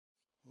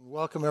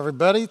Welcome,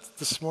 everybody,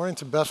 this morning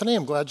to Bethany.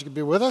 I'm glad you could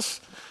be with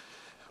us,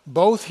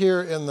 both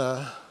here in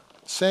the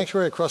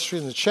sanctuary across the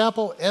street in the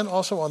chapel and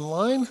also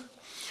online.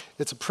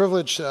 It's a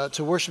privilege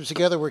to worship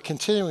together. We're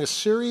continuing a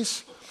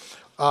series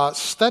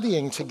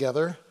studying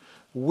together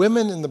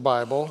women in the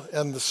Bible,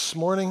 and this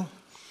morning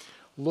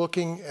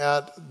looking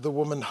at the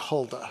woman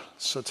Huldah.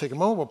 So take a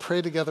moment, we'll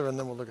pray together, and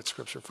then we'll look at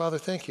Scripture. Father,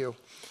 thank you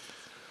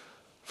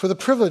for the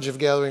privilege of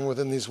gathering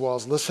within these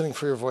walls, listening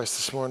for your voice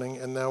this morning,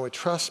 and now we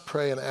trust,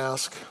 pray, and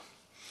ask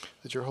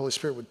that your Holy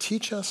Spirit would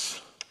teach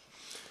us,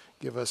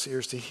 give us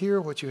ears to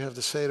hear what you have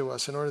to say to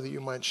us in order that you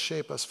might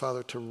shape us,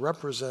 Father, to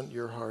represent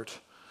your heart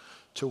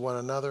to one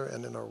another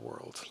and in our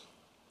world.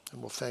 And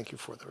we'll thank you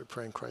for that. We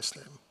pray in Christ's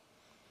name.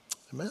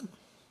 Amen.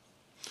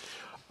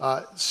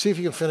 See if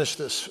you can finish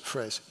this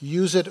phrase.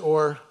 Use it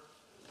or...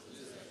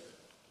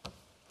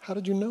 How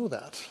did you know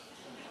that?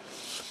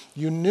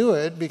 You knew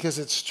it because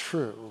it's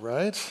true,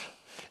 right?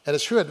 And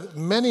it's true at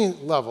many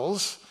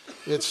levels.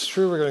 It's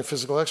true regarding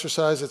physical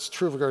exercise. It's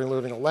true regarding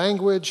learning a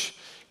language.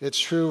 It's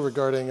true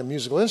regarding a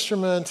musical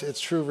instrument.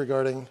 It's true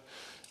regarding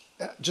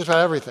just about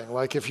everything.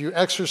 Like if you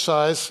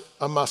exercise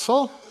a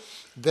muscle,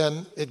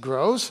 then it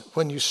grows.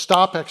 When you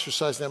stop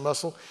exercising that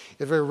muscle,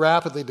 it very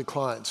rapidly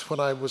declines. When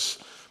I was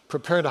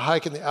preparing to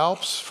hike in the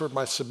Alps for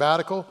my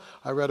sabbatical,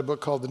 I read a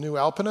book called The New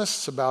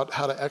Alpinists about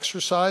how to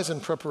exercise in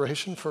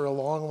preparation for a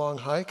long, long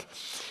hike.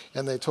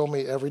 And they told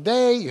me every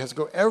day, you have to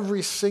go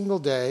every single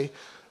day,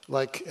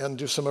 and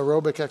do some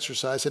aerobic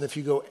exercise. And if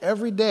you go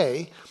every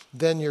day,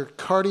 then your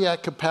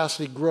cardiac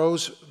capacity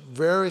grows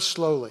very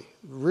slowly,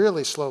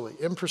 really slowly,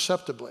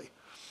 imperceptibly.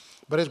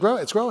 But it's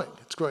growing. It's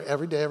growing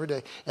every day, every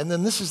day. And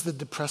then this is the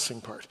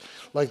depressing part.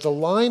 Like the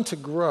line to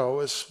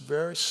grow is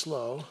very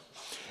slow.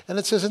 And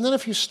it says, and then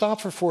if you stop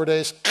for 4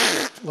 days,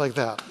 like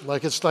that,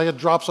 like it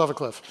drops off a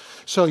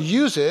cliff. So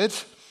use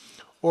it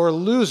or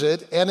lose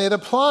it, and it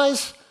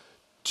applies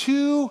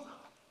to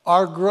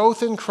our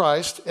growth in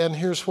Christ, and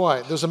here's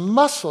why. There's a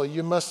muscle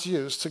you must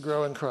use to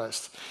grow in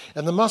Christ.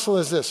 And the muscle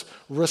is this: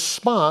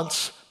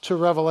 response to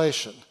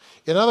revelation.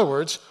 In other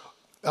words,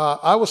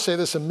 I will say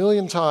this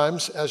 1,000,000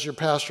 times as your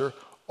pastor,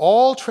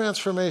 all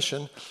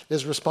transformation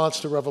is response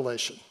to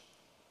revelation.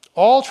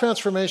 All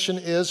transformation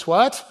is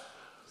what?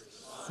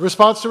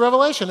 Response to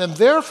revelation. And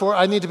therefore,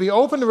 I need to be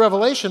open to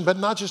revelation, but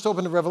not just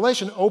open to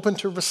revelation, open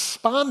to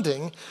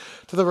responding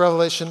to the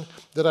revelation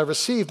that I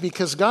received,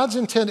 because God's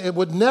intent, it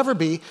would never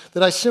be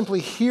that I simply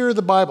hear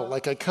the Bible.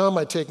 Like I come,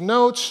 I take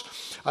notes,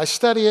 I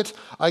study it,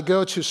 I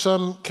go to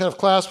some kind of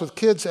class with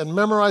kids and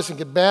memorize and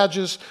get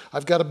badges.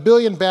 I've got 1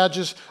 billion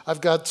badges.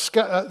 I've got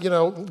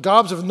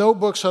gobs of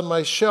notebooks on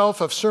my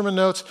shelf of sermon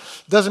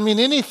notes. Doesn't mean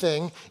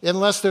anything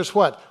unless there's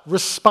what?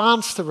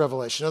 Response to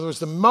revelation. In other words,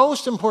 the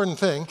most important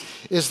thing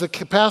is the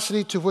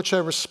capacity to which I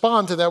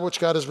respond to that which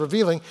God is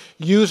revealing.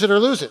 Use it or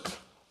lose it.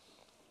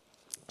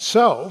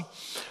 So,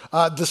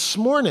 this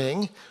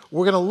morning,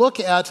 we're going to look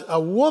at a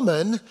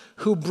woman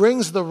who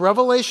brings the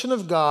revelation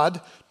of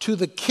God to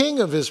the king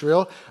of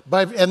Israel,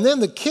 and then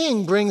the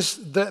king brings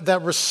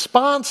that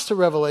response to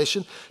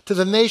revelation to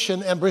the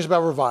nation and brings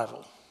about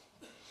revival.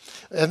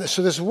 And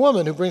so this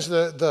woman who brings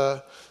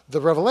the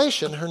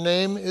revelation, her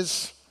name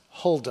is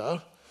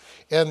Huldah,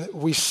 and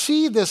we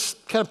see this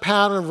kind of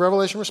pattern of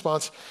revelation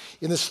response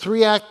in this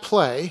 3-act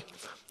play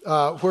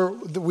where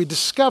we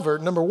discover,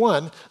 number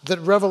one, that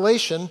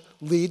revelation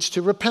leads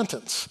to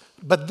repentance.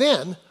 But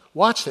then,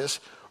 watch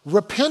this,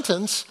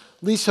 repentance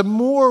leads to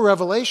more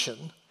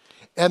revelation,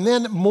 and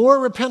then more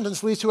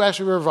repentance leads to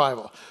actually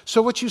revival.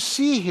 So what you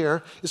see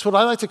here is what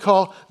I like to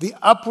call the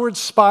upward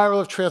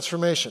spiral of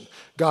transformation.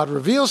 God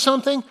reveals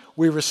something,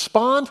 we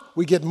respond,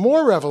 we get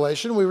more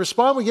revelation, we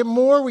respond, we get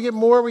more, we get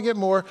more, we get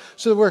more,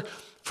 so that we're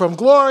from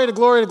glory to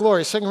glory to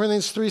glory, 2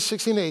 Corinthians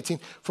 3:16-18,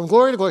 from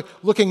glory to glory,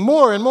 looking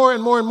more and more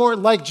and more and more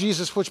like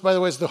Jesus, which, by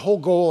the way, is the whole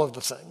goal of the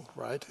thing,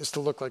 right, is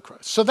to look like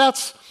Christ. So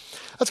that's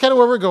kind of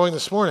where we're going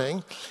this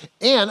morning,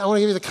 and I want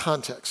to give you the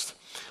context.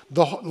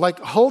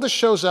 Huldah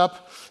shows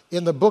up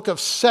in the book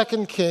of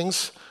 2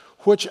 Kings,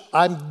 which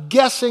I'm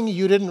guessing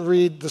you didn't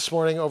read this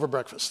morning over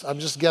breakfast. I'm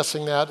just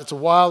guessing that. It's a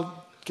wild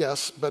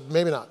guess, but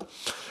maybe not.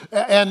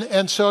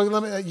 And so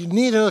you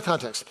need to know the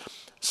context.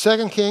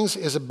 2 Kings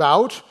is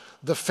about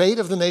the fate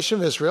of the nation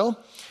of Israel,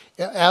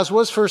 as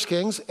was 1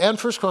 Kings and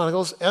 1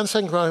 Chronicles and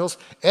 2 Chronicles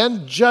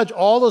and Judge,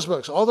 all those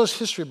books, all those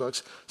history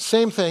books,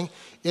 same thing.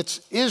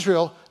 It's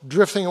Israel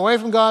drifting away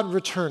from God,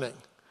 returning.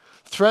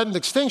 Threatened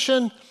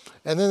extinction,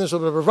 and then there's a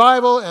little bit of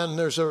revival, and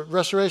there's a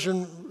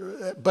restoration.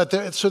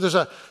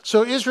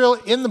 So Israel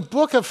in the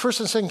book of 1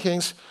 and 2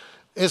 Kings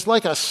is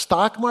like a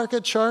stock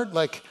market chart.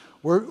 Like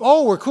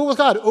we're cool with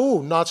God.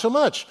 Oh, not so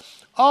much.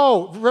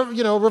 Oh,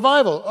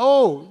 revival.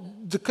 Oh,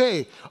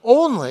 decay.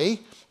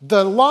 Only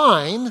the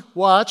line,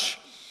 watch,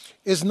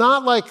 is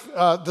not like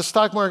the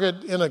stock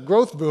market in a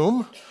growth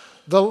boom.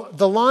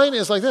 The line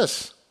is like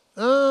this.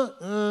 All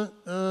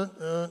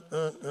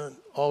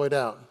the way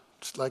down.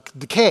 It's like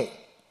decay.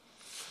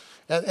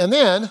 And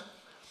then,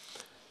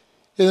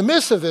 in the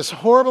midst of this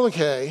horrible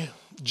decay,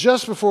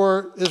 just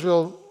before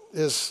Israel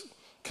is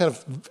kind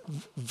of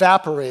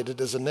evaporated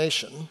as a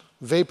nation,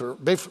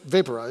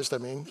 vaporized,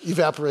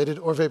 evaporated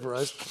or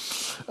vaporized.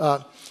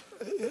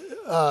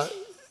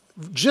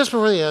 Just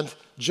before the end,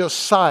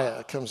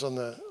 Josiah comes on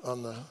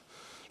the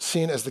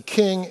scene as the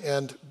king,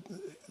 and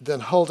then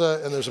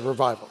Huldah, and there's a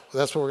revival.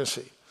 That's what we're going to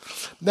see.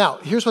 Now,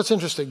 here's what's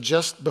interesting,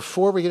 just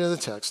before we get into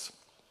the text.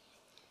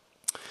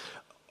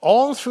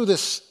 All through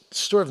this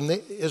story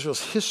of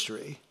Israel's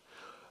history,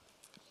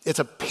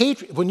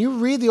 when you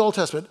read the Old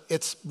Testament,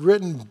 it's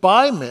written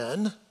by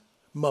men,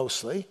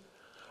 mostly,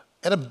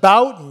 and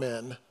about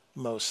men,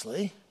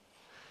 mostly.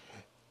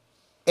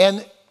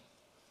 And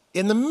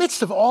in the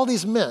midst of all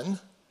these men,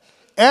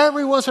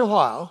 every once in a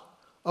while,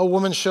 a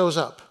woman shows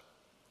up.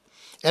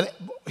 And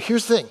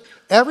here's the thing.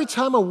 Every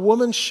time a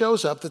woman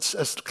shows up,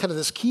 that's kind of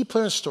this key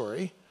player in the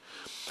story,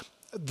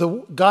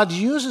 God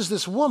uses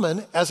this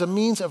woman as a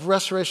means of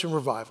restoration and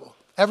revival.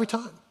 Every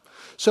time.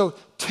 So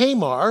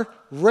Tamar,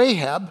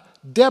 Rahab,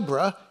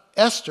 Deborah,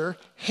 Esther,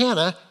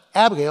 Hannah,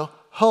 Abigail,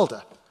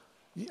 Huldah.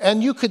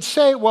 And you could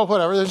say, well,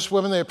 whatever, they're just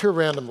women, they appear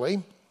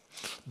randomly.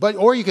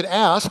 Or you could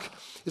ask,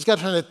 is God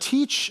trying to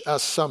teach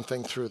us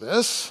something through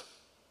this?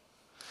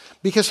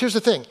 Because here's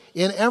the thing.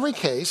 In every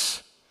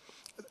case,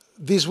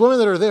 these women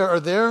that are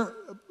there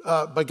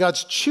by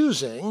God's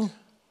choosing,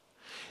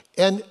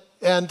 and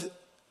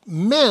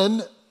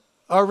men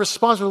are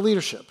responsible for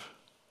leadership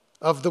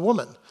of the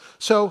woman.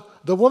 So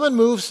the woman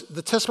moves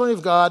the testimony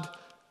of God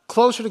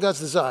closer to God's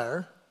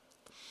desire,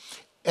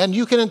 and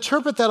you can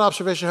interpret that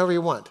observation however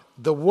you want.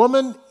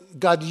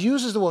 God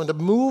uses the woman to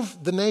move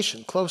the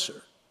nation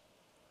closer.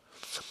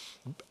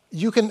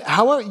 You can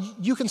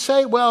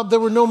say, well, there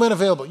were no men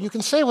available. You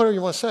can say whatever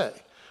you want to say.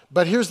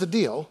 But here's the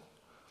deal.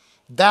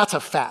 That's a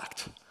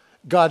fact.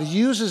 God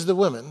uses the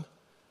women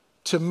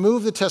to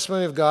move the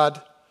testimony of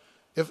God,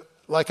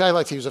 like I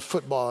like to use a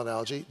football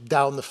analogy,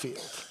 down the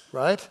field,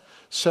 right?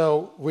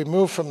 So we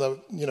moved from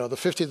the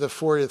 50 to the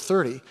 40 to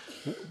 30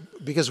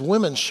 because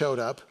women showed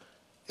up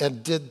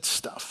and did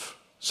stuff.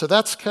 So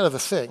that's kind of the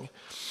thing.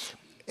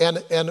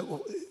 And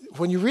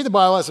when you read the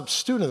Bible as a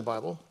student of the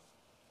Bible,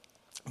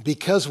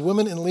 because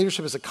women in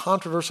leadership is a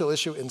controversial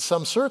issue in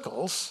some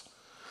circles,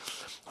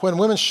 when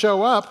women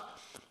show up,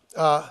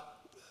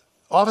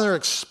 often they're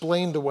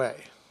explained away.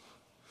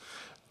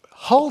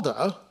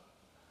 Huldah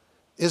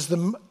is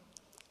the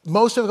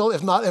most difficult,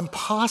 if not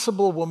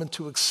impossible, woman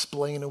to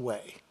explain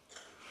away.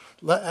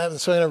 And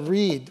so I'm going to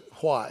read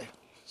why.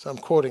 So I'm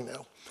quoting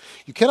now.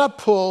 You cannot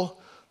pull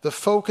the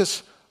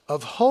focus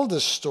of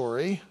Huldah's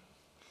story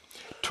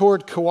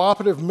toward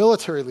cooperative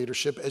military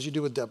leadership as you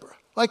do with Deborah.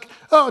 Like,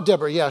 oh,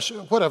 Deborah, yeah,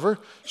 whatever.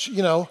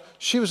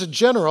 She was a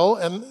general,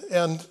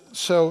 and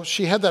so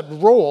she had that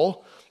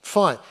role,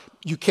 fine.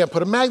 You can't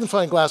put a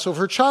magnifying glass over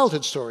her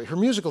childhood story, her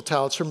musical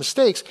talents, her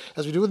mistakes,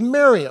 as we do with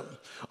Miriam.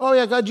 Oh,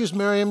 yeah, God used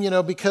Miriam,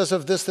 because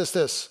of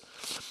this.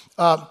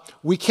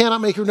 We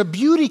cannot make her a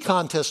beauty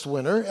contest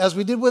winner, as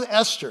we did with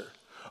Esther.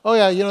 Oh,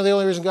 yeah, the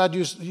only reason God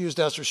used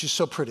Esther, she's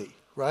so pretty,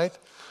 right?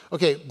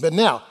 Okay, but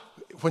now,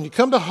 when you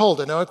come to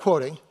Huldah, now I'm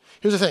quoting,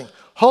 here's the thing.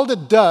 Huldah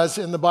does,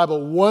 in the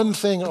Bible, one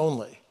thing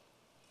only.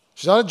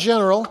 She's not a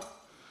general.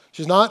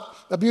 She's not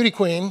a beauty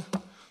queen,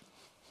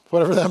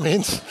 whatever that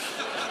means.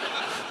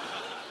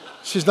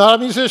 She's not a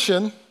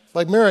musician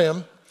like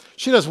Miriam.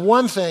 She does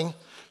one thing.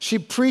 She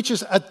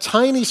preaches a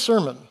tiny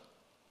sermon.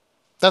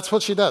 That's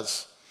what she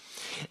does.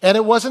 And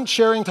it wasn't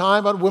sharing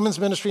time about women's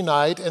ministry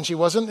night, and she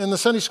wasn't in the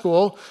Sunday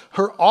school.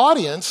 Her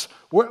audience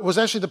was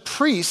actually the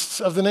priests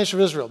of the nation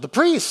of Israel. The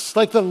priests,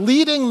 like the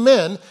leading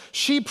men.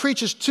 She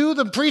preaches to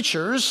the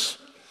preachers,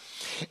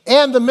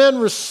 and the men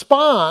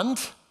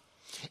respond,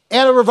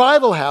 and a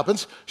revival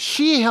happens.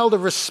 She held a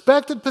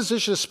respected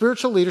position of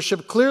spiritual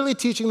leadership, clearly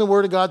teaching the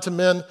word of God to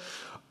men.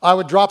 I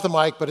would drop the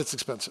mic, but it's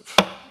expensive,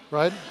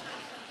 right?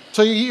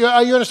 So you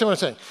understand what I'm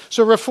saying.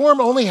 So reform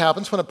only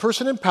happens when a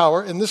person in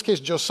power, in this case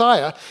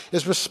Josiah,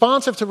 is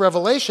responsive to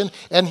revelation,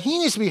 and he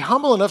needs to be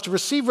humble enough to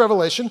receive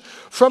revelation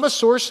from a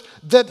source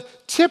that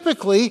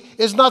typically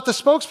is not the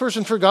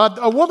spokesperson for God,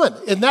 a woman.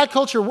 In that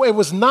culture, it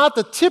was not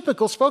the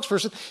typical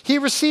spokesperson. He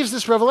receives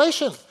this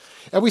revelation.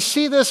 And we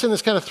see this in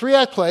this kind of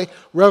three-act play.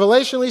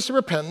 Revelation leads to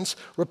repentance.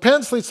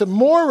 Repentance leads to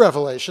more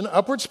revelation,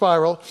 upward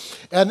spiral.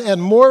 And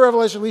more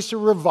revelation leads to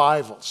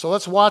revival. So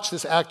let's watch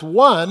this. Act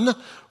 1,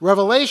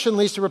 revelation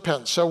leads to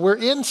repentance. So we're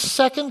in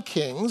 2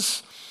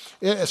 Kings.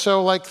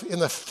 So like in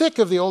the thick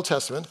of the Old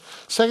Testament,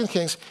 2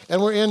 Kings.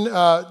 And we're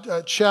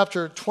in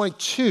chapter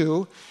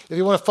 22. If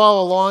you want to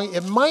follow along,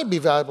 it might be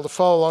valuable to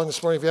follow along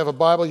this morning. If you have a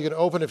Bible, you can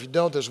open. If you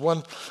don't, there's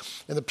one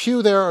in the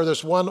pew there, or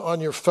there's one on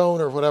your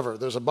phone or whatever.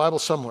 There's a Bible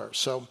somewhere.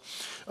 So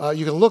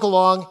you can look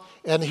along,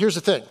 and here's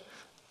the thing.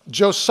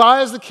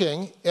 Josiah is the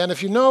king, and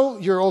if you know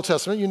your Old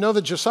Testament, you know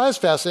that Josiah is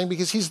fascinating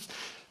because he's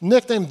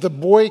nicknamed the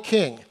boy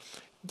king.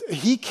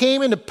 He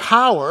came into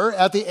power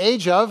at the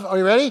age of, are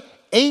you ready?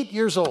 8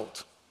 years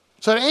old.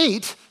 So at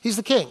 8, he's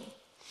the king.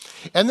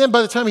 And then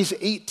by the time he's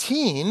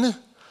 18,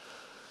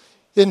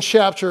 in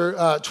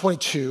chapter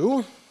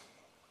 22,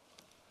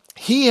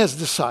 he has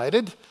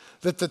decided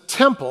that the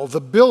temple, the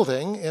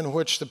building in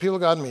which the people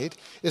of God meet,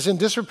 is in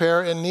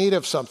disrepair, in need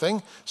of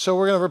something, so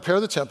we're going to repair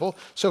the temple.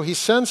 So he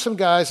sends some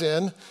guys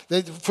in.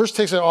 They first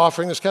takes an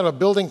offering. There's kind of a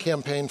building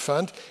campaign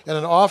fund, and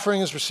an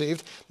offering is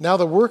received. Now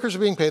the workers are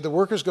being paid. The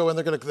workers go in.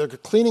 They're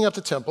cleaning up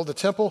the temple. The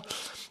temple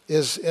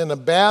is in a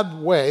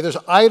bad way. There's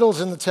idols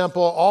in the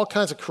temple, all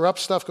kinds of corrupt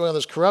stuff going on.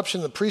 There's corruption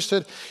in the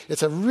priesthood.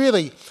 It's a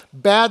really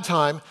bad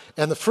time.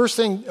 And the first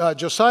thing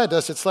Josiah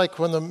does, it's like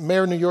when the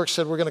mayor of New York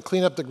said, we're going to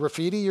clean up the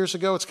graffiti years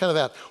ago. It's kind of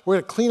that. We're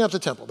going to clean up the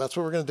temple. That's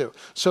what we're going to do.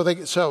 So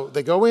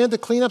they go in to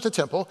clean up the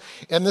temple,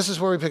 and this is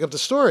where we pick up the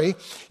story.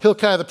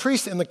 Hilkiah the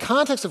priest, in the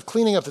context of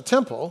cleaning up the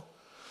temple,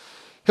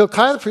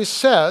 Hilkiah the priest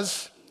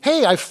says,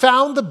 hey, I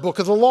found the book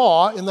of the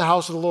law in the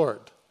house of the Lord.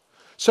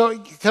 So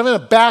kind of in a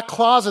back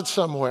closet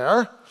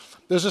somewhere,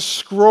 there's a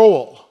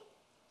scroll.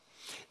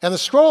 And the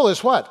scroll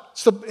is what?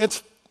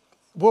 It's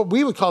what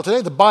we would call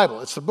today the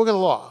Bible. It's the book of the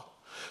law.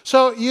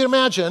 So you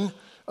imagine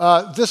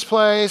this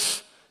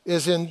place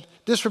is in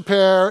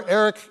disrepair.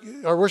 Eric,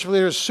 our worship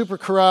leader, is super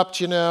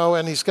corrupt,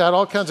 and he's got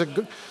all kinds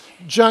of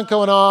junk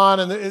going on,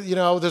 and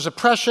there's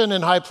oppression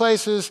in high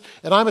places,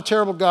 and I'm a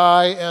terrible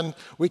guy, and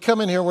we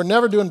come in here, we're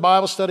never doing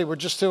Bible study, we're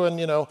just doing,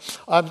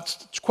 I'm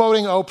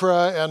quoting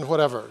Oprah and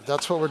whatever.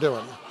 That's what we're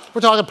doing. We're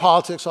talking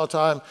politics all the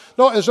time.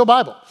 No, there's no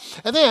Bible.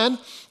 And then,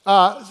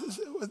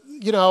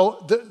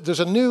 there's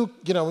a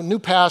new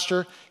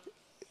pastor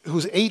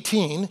who's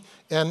 18,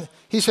 and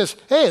he says,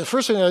 hey, the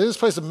first thing I do, this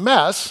place is a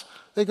mess.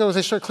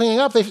 They start cleaning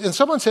up, and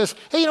someone says,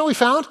 hey, we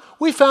found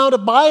a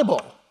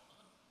Bible.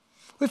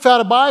 We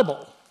found a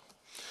Bible.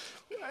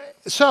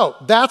 So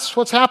that's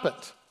what's happened.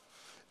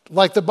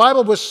 Like the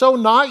Bible was so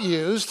not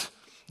used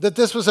that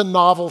this was a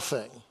novel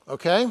thing,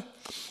 okay?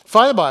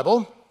 Find the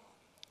Bible,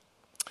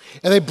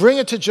 and they bring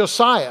it to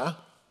Josiah,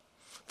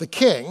 the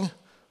king.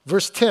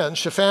 Verse 10,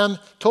 Shaphan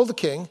told the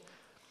king,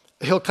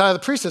 Hilkiah the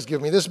priest has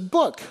given me this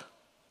book.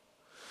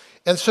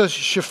 And so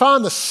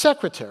Shaphan, the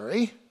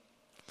secretary,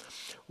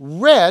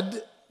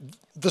 read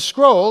the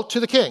scroll to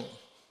the king.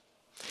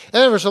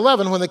 And in verse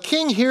 11, when the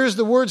king hears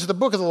the words of the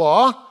book of the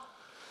law,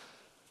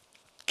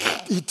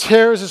 he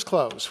tears his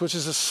clothes, which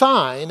is a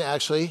sign,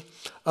 actually,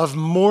 of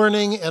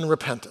mourning and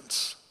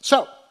repentance.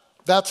 So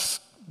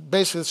that's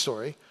basically the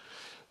story.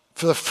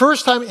 For the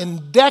first time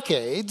in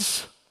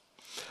decades,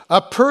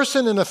 a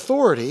person in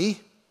authority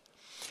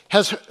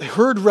has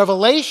heard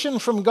revelation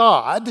from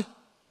God,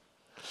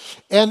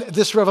 and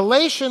this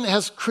revelation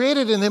has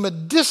created in him a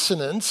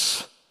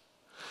dissonance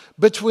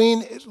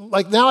between,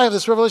 like now I have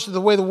this revelation of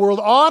the way the world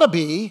ought to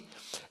be,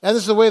 and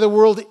this is the way the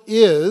world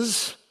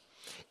is.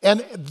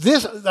 And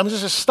this, I'm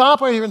just going to stop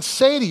right here and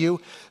say to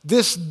you,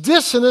 this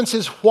dissonance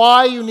is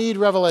why you need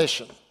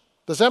revelation.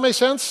 Does that make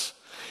sense?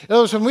 In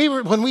other words,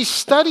 when we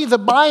study the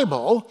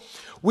Bible,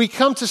 we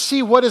come to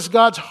see what is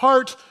God's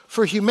heart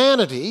for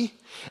humanity.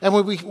 And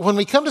when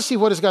we come to see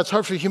what is God's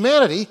heart for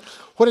humanity,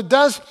 what it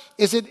does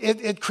is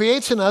it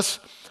creates in us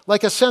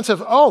like a sense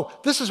of, oh,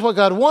 this is what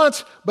God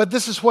wants, but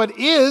this is what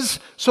is,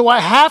 so I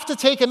have to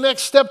take a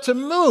next step to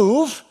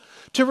move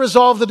to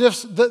resolve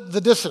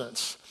the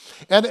dissonance.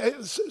 And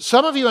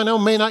some of you I know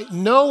may not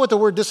know what the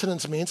word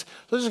dissonance means,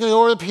 so I'm just going to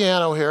go over the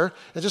piano here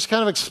and just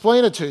kind of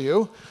explain it to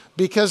you,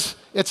 because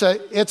it's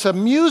a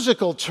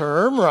musical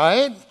term,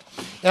 right?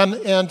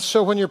 And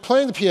so when you're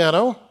playing the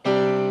piano,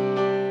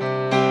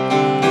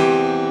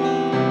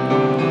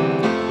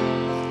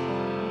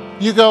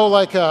 you go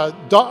like a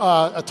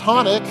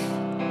tonic,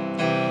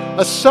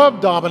 a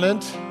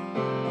subdominant,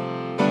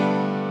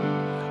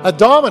 a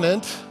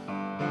dominant,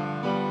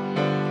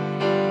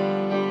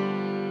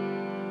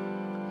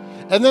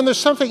 and then there's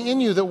something in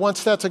you that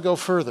wants that to go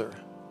further.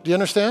 Do you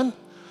understand?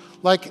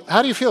 Like,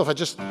 how do you feel if I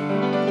just...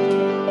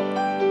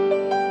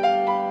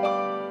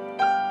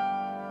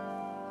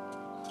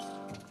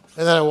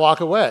 and then I walk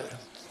away?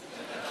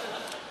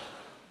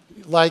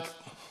 Like,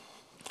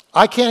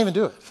 I can't even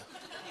do it.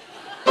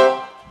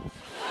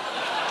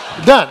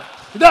 You're done.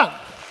 You're done.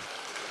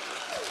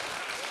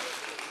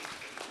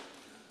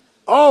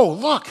 Oh,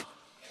 look,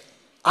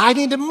 I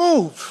need to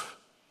move.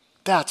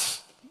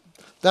 That's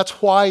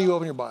why you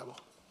open your Bible.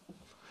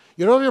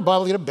 You don't open your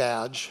Bible to get a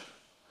badge.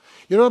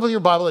 You don't open your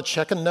Bible to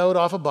check a note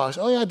off a box.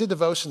 Oh, yeah, I did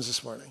devotions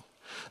this morning.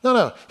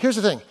 No. Here's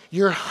the thing.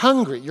 You're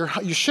hungry.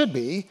 You should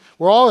be.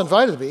 We're all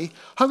invited to be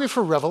hungry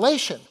for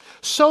revelation.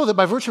 So that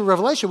by virtue of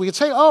revelation, we could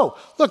say, oh,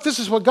 look, this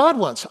is what God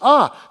wants.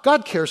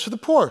 God cares for the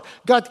poor.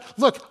 God,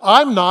 look,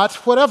 I'm not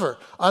whatever.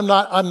 I'm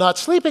not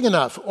sleeping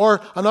enough, or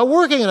I'm not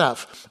working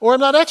enough, or I'm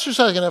not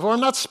exercising enough, or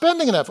I'm not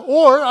spending enough,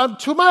 or I'm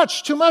too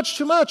much. I'm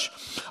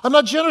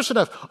not generous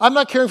enough. I'm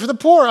not caring for the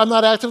poor. I'm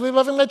not actively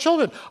loving my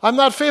children. I'm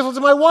not faithful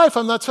to my wife.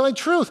 I'm not telling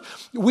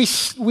truth. We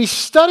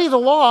study the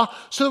law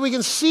so that we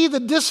can see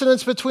the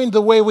dissonance between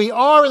the way we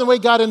are and the way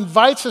God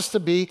invites us to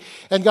be.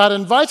 And God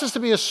invites us to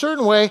be a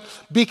certain way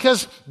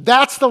because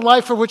that's the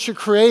life for which you're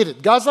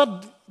created. God's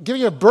not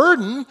giving you a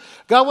burden.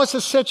 God wants to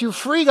set you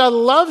free. God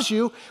loves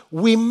you.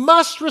 We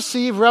must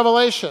receive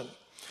revelation.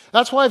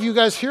 That's why if you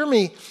guys hear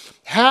me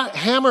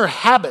hammer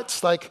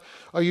habits, like,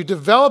 are you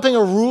developing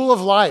a rule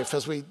of life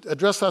as we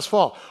addressed last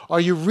fall?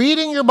 Are you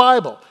reading your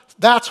Bible?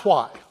 That's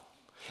why.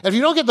 And if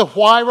you don't get the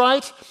why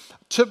right,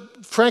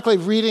 frankly,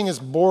 reading is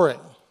boring.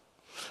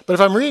 But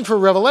if I'm reading for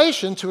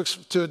revelation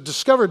to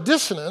discover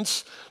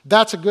dissonance,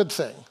 that's a good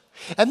thing.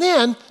 And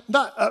then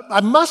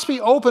I must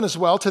be open as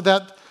well to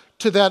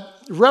that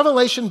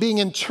revelation being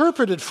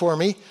interpreted for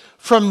me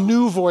from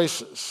new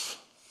voices.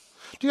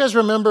 Do you guys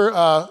remember,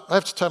 I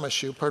have to tie my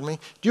shoe, pardon me.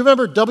 Do you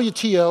remember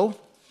WTO,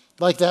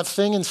 like that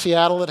thing in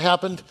Seattle that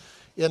happened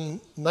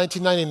in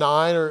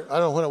 1999, or I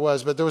don't know when it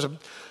was, but there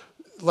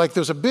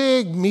was a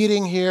big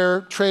meeting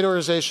here, trade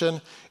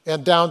organization,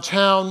 and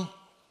downtown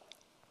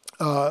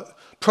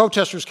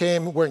protesters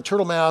came wearing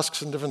turtle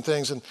masks and different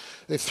things, and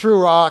they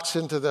threw rocks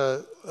into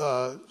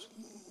the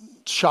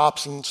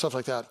shops and stuff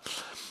like that.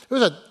 It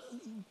was a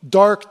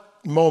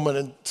dark moment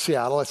in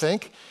Seattle, I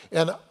think,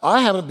 and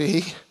I happened to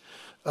be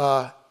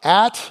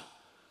at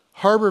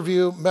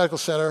Harborview Medical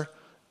Center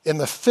in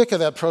the thick of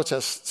that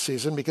protest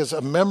season because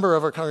a member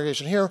of our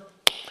congregation here,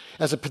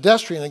 as a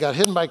pedestrian, got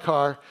hit by a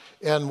car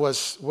and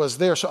was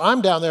there. So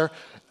I'm down there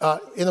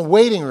in a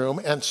waiting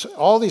room, and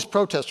all these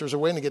protesters are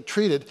waiting to get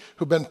treated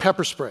who've been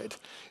pepper sprayed.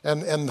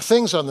 And the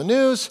things on the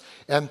news,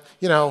 and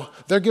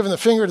they're giving the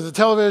finger to the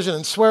television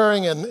and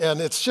swearing, and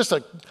it's just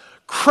a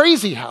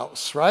crazy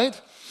house, right?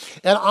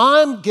 And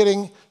I'm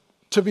getting,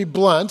 to be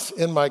blunt,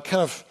 in my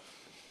kind of,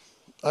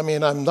 I'm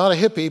not a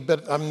hippie,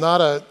 but I'm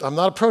not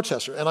a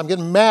protester, and I'm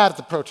getting mad at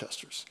the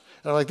protesters.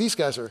 And I'm like, these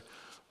guys are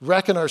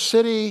wrecking our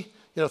city,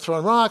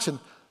 throwing rocks and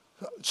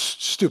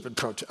stupid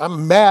protest.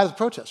 I'm mad at the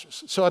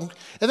protesters. And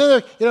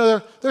then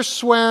they're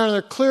swearing,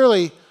 they're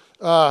clearly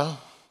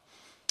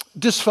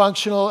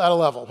dysfunctional at a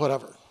level,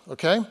 whatever.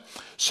 Okay,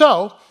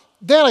 so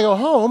then I go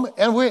home,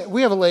 and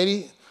we have a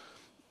lady,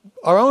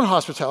 our own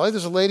hospitality.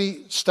 There's a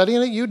lady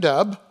studying at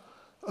UW,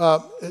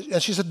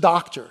 and she's a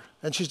doctor,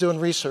 and she's doing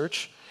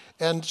research.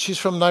 And she's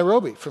from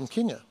Nairobi, from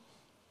Kenya.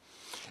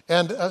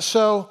 And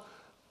so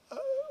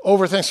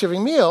over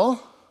Thanksgiving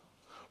meal,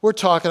 we're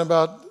talking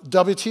about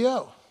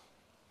WTO.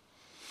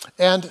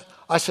 And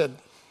I said,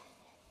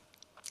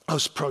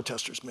 those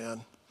protesters,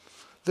 man,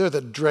 they're the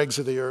dregs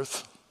of the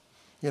earth,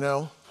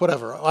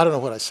 whatever. I don't know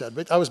what I said,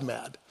 but I was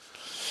mad.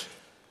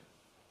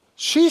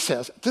 She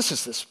says, this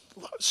is this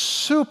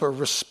super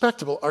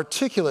respectable,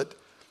 articulate,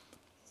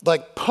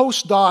 like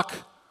postdoc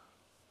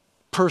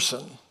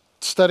person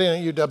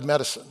studying at UW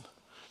medicine.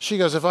 She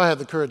goes, if I had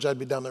the courage, I'd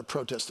be down there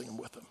protesting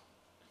with them.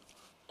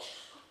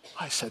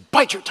 I said,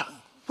 bite your tongue.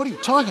 What are you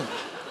talking about?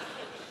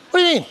 What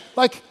do you mean?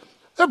 Like,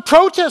 they're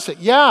protesting.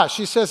 Yeah,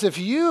 she says, if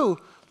you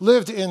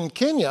lived in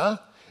Kenya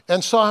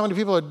and saw how many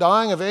people are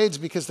dying of AIDS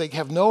because they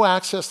have no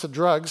access to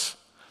drugs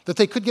that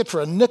they could get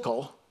for a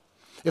nickel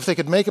if they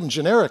could make them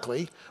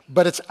generically,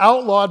 but it's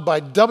outlawed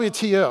by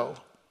WTO,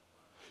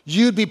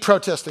 you'd be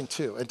protesting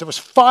too. And there was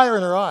fire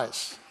in her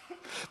eyes.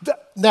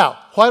 Now,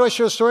 why do I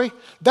share the story?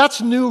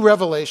 That's new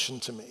revelation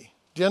to me.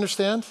 Do you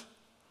understand?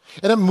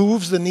 And it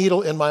moves the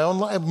needle in my own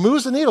life. It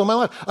moves the needle in my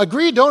life.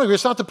 Agree, don't agree,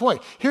 it's not the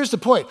point. Here's the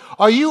point.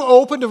 Are you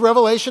open to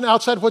revelation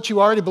outside what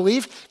you already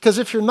believe? Because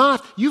if you're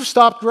not, you've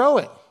stopped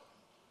growing.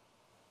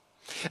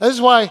 And this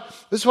is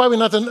why we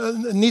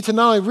need to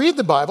not only read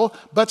the Bible,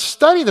 but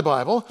study the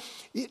Bible,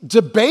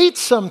 debate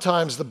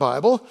sometimes the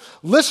Bible,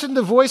 listen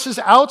to voices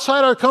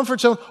outside our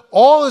comfort zone.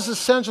 All is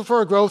essential for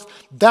our growth.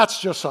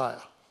 That's Josiah.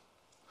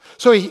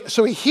 So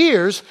he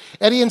hears,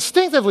 and he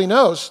instinctively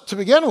knows, to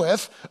begin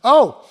with,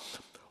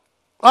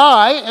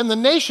 I and the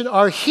nation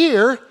are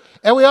here,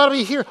 and we ought to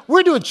be here.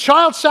 We're doing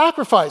child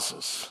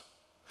sacrifices,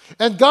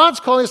 and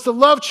God's calling us to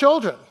love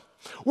children.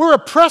 We're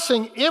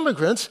oppressing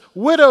immigrants,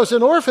 widows,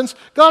 and orphans.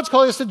 God's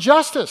calling us to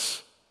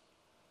justice.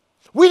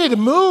 We need to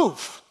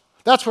move.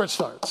 That's where it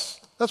starts.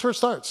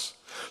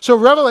 So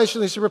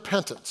revelation leads to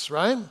repentance,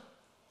 right?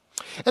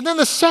 And then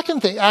the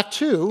second thing, Act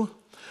 2,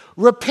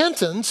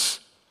 repentance,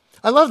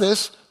 I love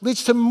this,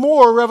 leads to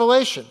more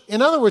revelation.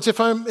 In other words, if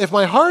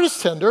my heart is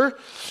tender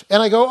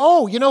and I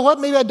go, you know what,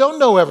 maybe I don't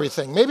know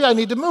everything. Maybe I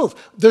need to move.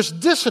 There's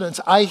dissonance.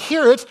 I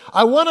hear it.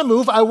 I want to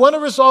move. I want to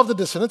resolve the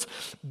dissonance.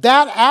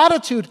 That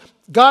attitude,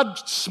 God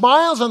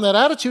smiles on that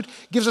attitude,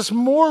 gives us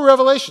more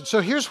revelation. So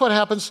here's what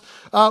happens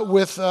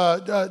with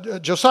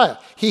Josiah.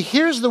 He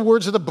hears the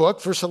words of the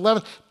book, verse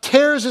 11,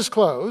 tears his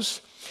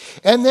clothes,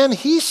 and then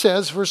he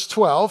says, verse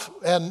 12,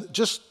 and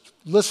just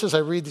listen as I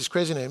read these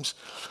crazy names,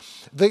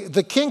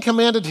 the king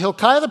commanded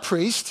Hilkiah the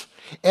priest,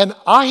 and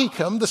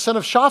Ahikam the son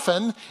of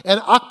Shaphan, and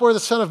Akbor the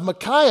son of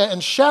Micaiah,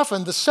 and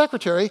Shaphan the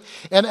secretary,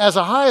 and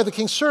Azahiah the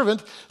king's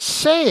servant,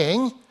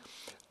 saying,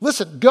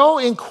 listen, go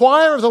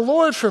inquire of the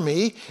Lord for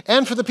me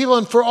and for the people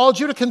and for all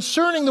Judah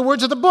concerning the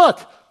words of the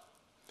book.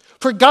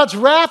 For God's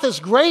wrath is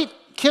great,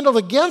 kindled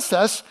against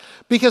us,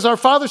 because our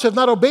fathers have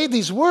not obeyed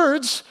these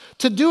words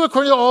to do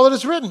according to all that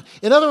is written.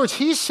 In other words,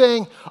 he's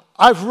saying,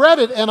 I've read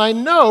it, and I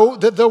know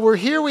that though we're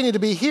here, we need to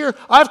be here.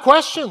 I have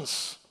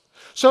questions.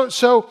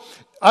 So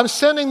I'm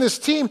sending this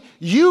team.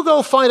 You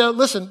go find out.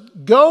 Listen,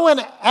 go and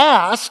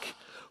ask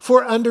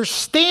for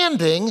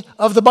understanding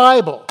of the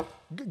Bible.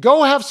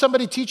 Go have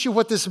somebody teach you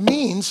what this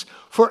means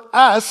for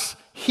us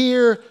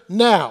here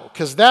now,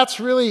 because that's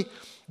really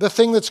the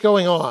thing that's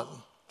going on.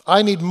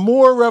 I need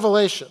more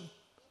revelation.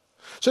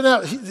 So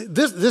now,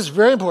 this is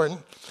very important.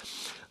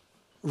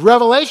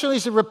 Revelation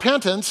leads to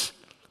repentance,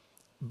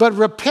 but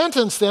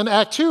repentance then,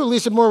 Act 2,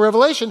 leads to more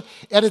revelation.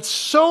 And it's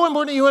so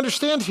important that you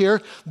understand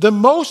here, the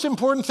most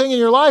important thing in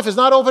your life is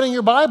not opening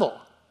your Bible.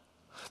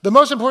 The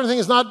most important thing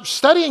is not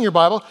studying your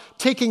Bible,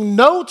 taking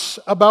notes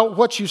about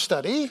what you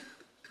study.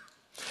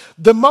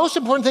 The most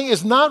important thing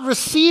is not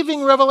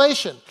receiving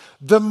revelation.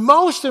 The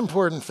most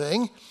important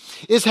thing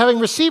is, having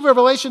received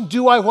revelation,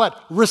 do I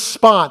what?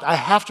 Respond. I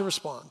have to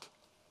respond.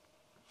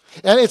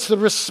 And it's the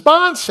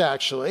response,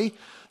 actually,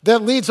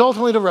 that leads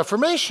ultimately to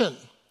reformation.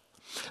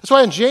 That's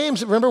why in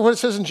James, remember what it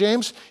says in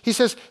James? He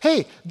says,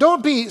 hey,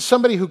 don't be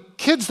somebody who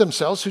kids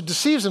themselves, who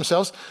deceives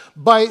themselves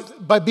by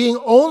being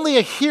only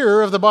a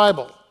hearer of the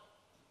Bible.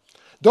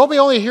 Don't be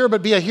only a hearer,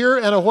 but be a hearer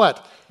and a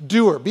what?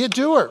 Doer. Be a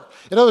doer.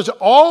 In other words,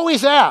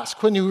 always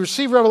ask when you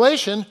receive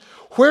revelation,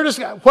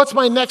 what's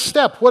my next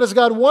step? What does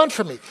God want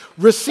from me?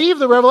 Receive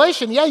the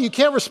revelation. Yeah, you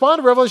can't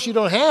respond to revelation you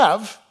don't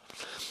have,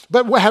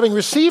 but having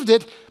received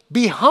it,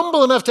 be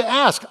humble enough to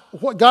ask,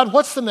 God,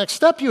 what's the next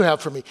step you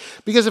have for me?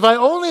 Because if I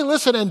only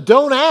listen and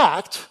don't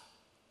act,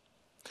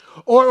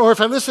 or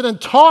if I listen and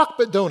talk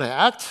but don't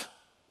act,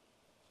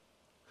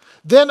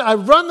 then I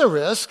run the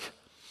risk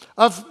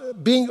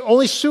of being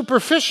only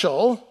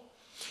superficial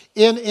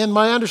in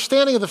my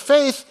understanding of the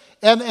faith,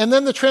 and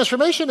then the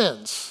transformation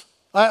ends.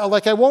 I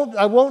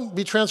won't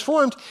be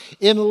transformed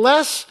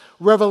unless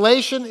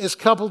revelation is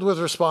coupled with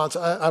response.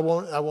 I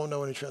won't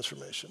know any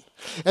transformation.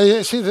 And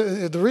you see,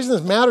 the reason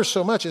this matters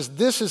so much is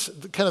this is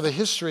kind of the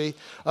history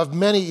of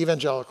many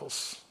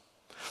evangelicals.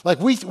 Like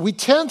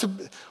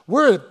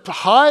we're a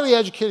highly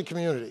educated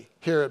community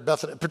here at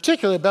Bethany,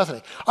 particularly at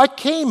Bethany. I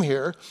came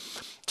here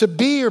to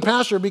be your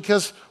pastor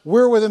because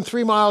we're within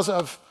 3 miles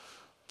of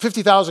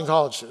 50,000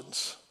 college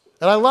students.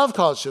 And I love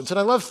college students, and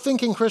I love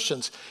thinking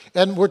Christians.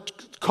 And we're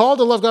called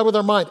to love God with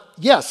our mind.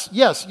 Yes,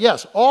 yes,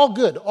 yes. All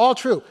good, all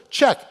true.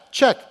 Check,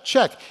 check,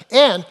 check.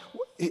 And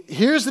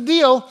here's the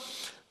deal.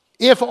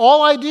 If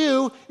all I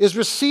do is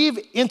receive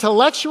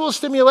intellectual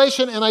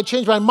stimulation and I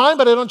change my mind,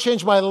 but I don't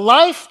change my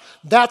life,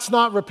 that's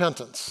not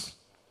repentance.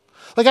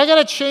 Like, I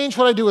got to change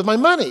what I do with my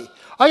money.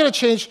 I got to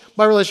change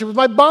my relationship with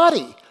my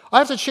body. I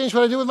have to change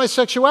what I do with my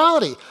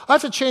sexuality. I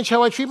have to change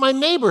how I treat my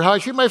neighbor, how I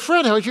treat my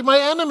friend, how I treat my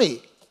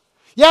enemy.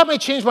 Yeah, it may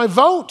change my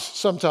vote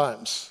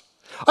sometimes.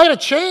 I got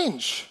to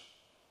change.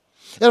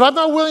 And if I'm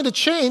not willing to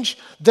change,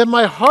 then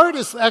my heart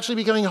is actually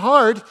becoming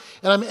hard,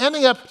 and I'm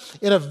ending up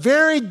in a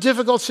very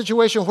difficult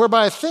situation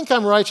whereby I think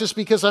I'm righteous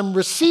because I'm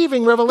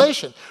receiving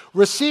revelation.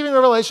 Receiving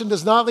revelation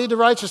does not lead to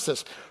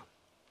righteousness.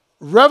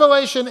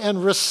 Revelation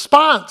and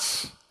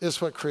response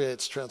is what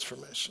creates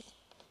transformation.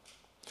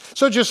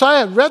 So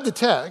Josiah read the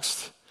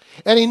text,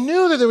 and he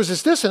knew that there was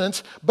this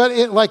dissonance, but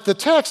like the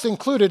text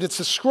included, it's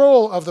a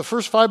scroll of the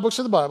first 5 books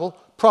of the Bible,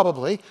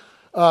 probably,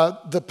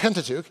 the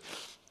Pentateuch.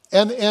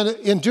 And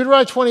in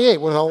Deuteronomy 28,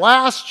 one of the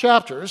last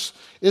chapters,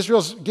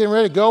 Israel's getting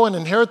ready to go and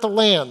inherit the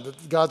land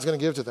that God's going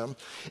to give to them.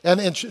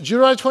 And in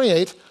Deuteronomy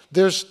 28,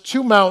 there's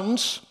 2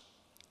 mountains.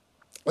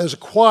 There's a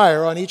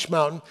choir on each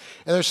mountain,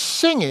 and they're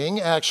singing,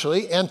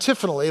 actually,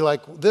 antiphonally,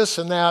 like this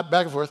and that,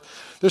 back and forth.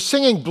 They're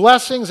singing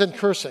blessings and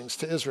cursings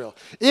to Israel.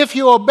 If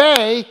you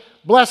obey,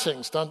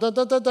 blessings, dun, dun,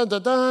 dun, dun, dun,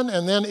 dun, dun.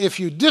 And then if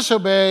you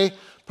disobey,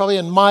 probably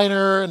in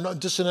minor and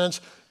dissonance,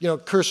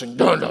 cursing,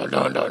 dun, dun,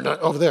 dun, dun, dun,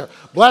 over there.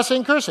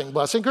 Blessing, cursing,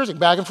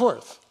 back and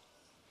forth.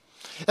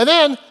 And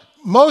then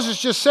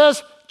Moses just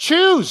says,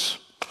 choose.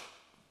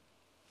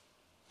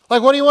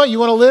 Like, what do you want? You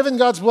want to live in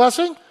God's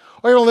blessing?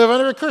 Or you want to live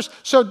under a curse?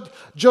 So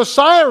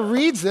Josiah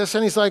reads this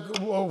and he's like,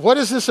 what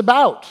is this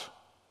about?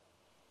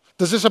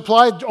 Does this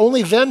apply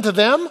only then to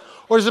them?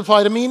 Or does it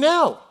apply to me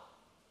now?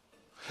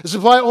 Does it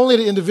apply only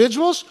to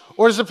individuals?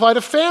 Or does it apply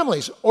to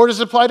families? Or does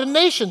it apply to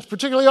nations,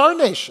 particularly our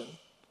nation?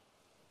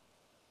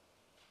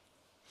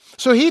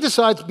 So he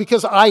decides,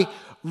 because I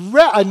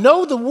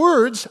know the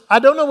words, I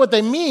don't know what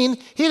they mean,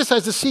 he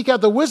decides to seek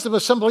out the wisdom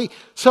of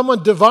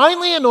someone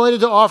divinely anointed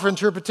to offer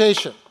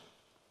interpretation.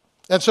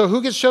 And so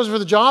who gets chosen for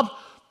the job?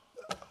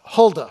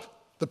 Huldah,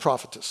 the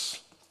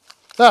prophetess.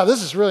 Now,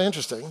 this is really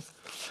interesting,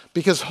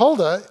 because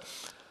Huldah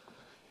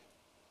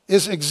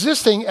is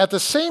existing at the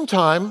same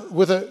time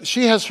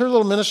she has her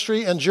little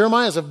ministry, and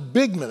Jeremiah has a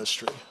big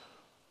ministry.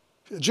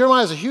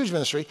 Jeremiah has a huge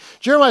ministry.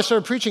 Jeremiah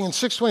started preaching in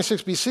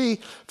 626 BC,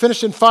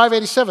 finished in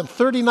 587.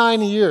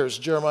 39 years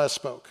Jeremiah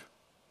spoke.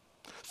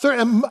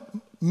 And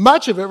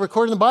much of it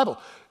recorded in the Bible.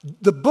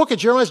 The book of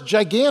Jeremiah is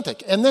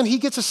gigantic. And then he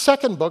gets a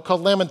second book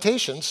called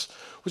Lamentations,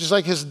 which is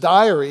like his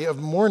diary of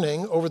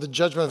mourning over the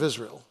judgment of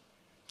Israel.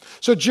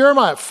 So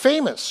Jeremiah,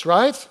 famous,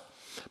 right?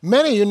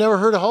 Many of you never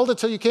heard of Huldah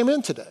until you came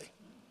in today.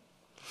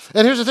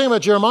 And here's the thing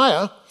about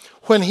Jeremiah.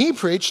 When he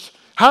preached,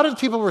 how did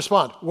people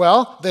respond?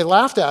 Well, they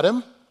laughed at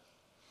him.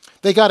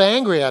 They got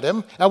angry at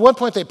him. At one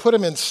point, they put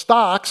him in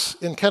stocks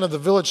in kind of the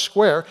village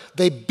square.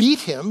 They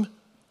beat him.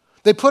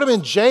 They put him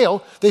in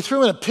jail. They threw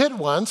him in a pit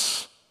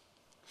once.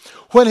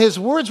 When his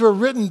words were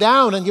written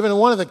down and given to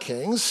one of the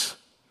kings,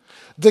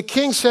 the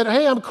king said,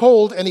 hey, I'm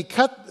cold, and he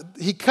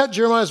cut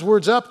Jeremiah's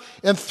words up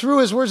and threw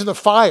his words in the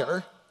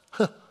fire.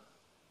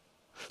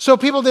 So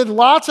people did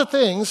lots of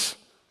things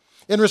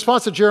in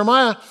response to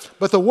Jeremiah,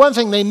 but the one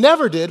thing they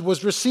never did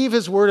was receive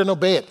his word and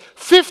obey it.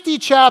 50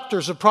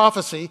 chapters of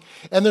prophecy,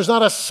 and there's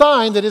not a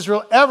sign that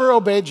Israel ever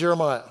obeyed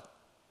Jeremiah.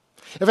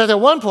 In fact, at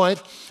one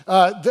point,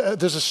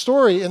 there's a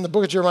story in the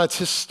book of Jeremiah. It's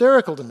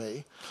hysterical to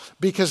me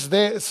because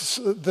this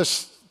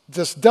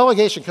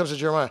delegation comes to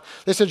Jeremiah.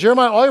 They said,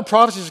 Jeremiah, all your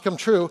prophecies have come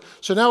true,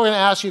 so now we're going to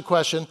ask you a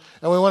question,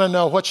 and we want to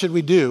know what should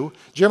we do.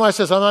 Jeremiah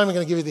says, I'm not even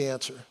going to give you the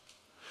answer.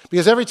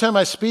 Because every time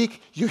I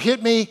speak, you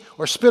hit me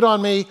or spit on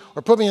me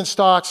or put me in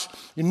stocks.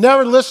 You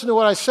never listen to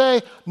what I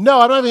say. No,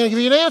 I'm not even going to give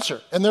you an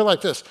answer. And they're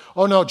like this.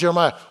 Oh, no,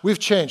 Jeremiah, we've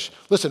changed.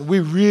 Listen, we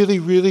really,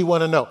 really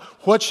want to know.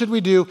 What should we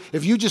do?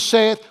 If you just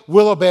say it,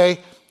 we'll obey.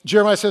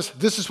 Jeremiah says,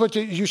 this is what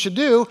you should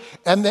do.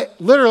 And they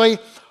literally,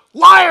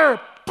 liar,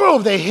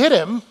 boom, they hit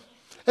him.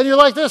 And you're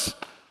like this.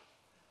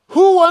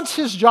 Who wants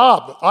his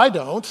job? I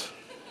don't.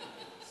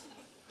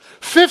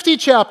 50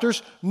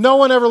 chapters, no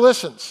one ever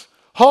listens.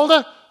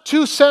 Huldah,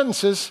 2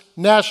 sentences,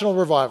 national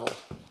revival.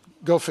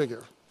 Go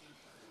figure.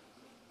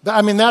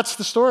 I mean, that's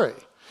the story.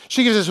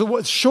 She gives us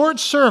a short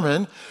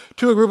sermon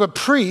to a group of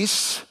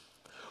priests,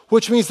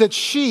 which means that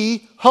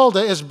she,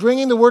 Huldah, is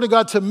bringing the word of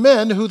God to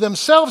men who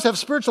themselves have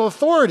spiritual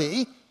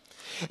authority,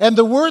 and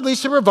the word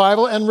leads to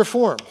revival and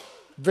reform.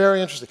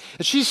 Very interesting.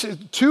 And she's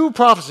 2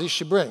 prophecies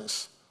she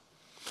brings.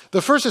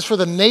 The first is for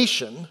the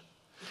nation,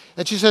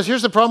 and she says,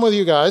 here's the problem with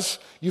you guys.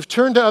 You've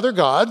turned to other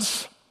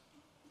gods,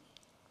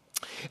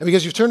 and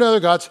because you've turned to other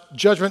gods,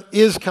 judgment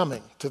is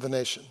coming to the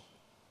nation.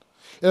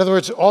 In other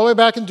words, all the way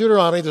back in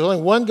Deuteronomy, there's only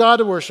one God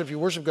to worship. You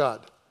worship God.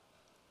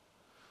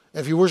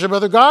 And if you worship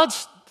other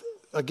gods,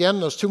 again,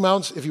 those 2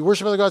 mountains, if you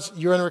worship other gods,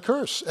 you're under a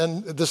curse.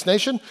 And this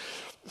nation,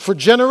 for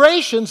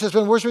generations, has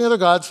been worshiping other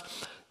gods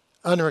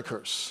under a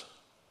curse.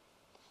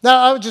 Now,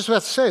 I would just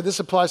have to say,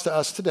 this applies to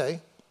us today.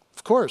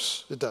 Of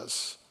course it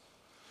does.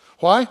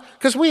 Why?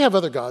 Because we have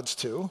other gods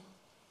too.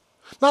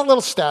 Not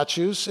little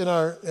statues in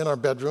our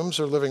bedrooms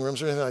or living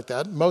rooms or anything like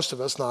that. Most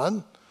of us not.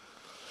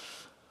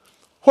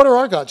 What are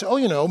our gods? Oh,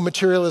 you know,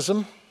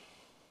 materialism,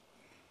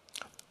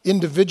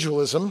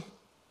 individualism.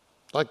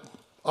 Like,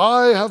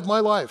 I have my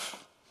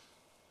life,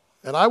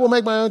 and I will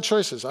make my own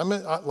choices. I'm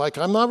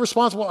not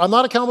responsible. I'm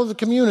not accountable to the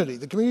community.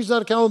 The community's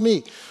not accountable to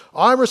me.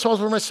 I'm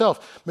responsible for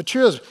myself.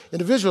 Materialism,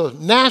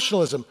 individualism,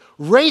 nationalism,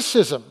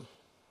 racism,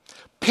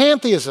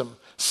 pantheism,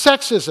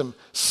 sexism,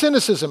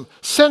 cynicism,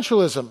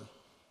 sensualism.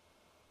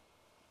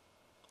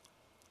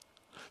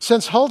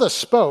 Since Huldah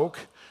spoke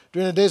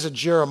during the days of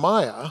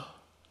Jeremiah,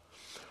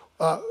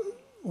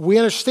 we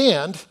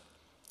understand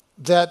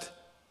that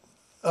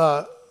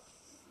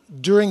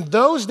during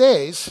those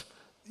days,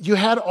 you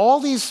had all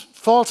these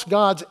false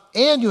gods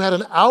and you had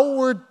an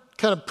outward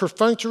kind of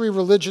perfunctory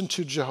religion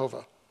to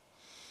Jehovah.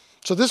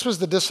 So this was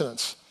the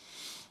dissonance.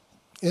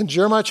 In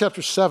Jeremiah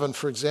chapter 7,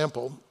 for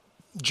example,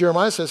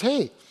 Jeremiah says,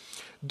 hey,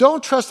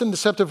 don't trust in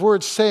deceptive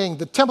words saying,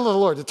 the temple of the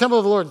Lord, the temple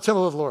of the Lord, the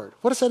temple of the Lord.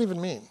 What does that even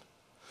mean?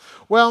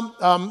 Well,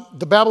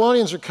 the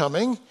Babylonians are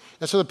coming,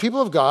 and so the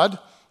people of God,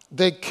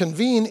 they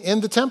convene in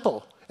the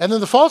temple. And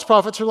then the false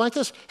prophets are like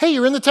this. Hey,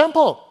 you're in the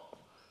temple.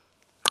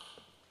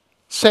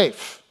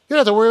 Safe. You don't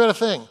have to worry about a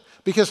thing.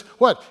 Because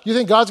what? You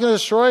think God's going to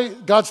destroy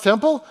God's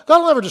temple? God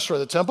will never destroy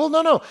the temple.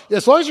 No.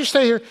 As long as you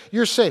stay here,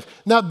 you're safe.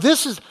 Now,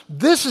 this is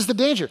the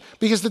danger.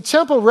 Because the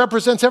temple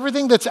represents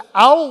everything that's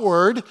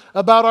outward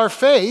about our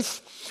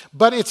faith,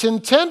 but it's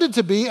intended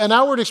to be an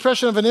outward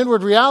expression of an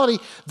inward reality.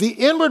 The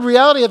inward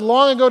reality had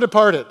long ago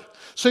departed.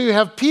 So you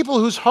have people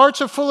whose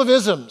hearts are full of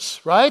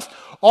isms, right?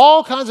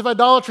 All kinds of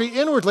idolatry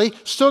inwardly,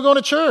 still going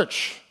to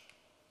church.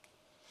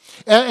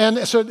 And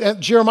so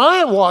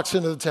Jeremiah walks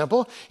into the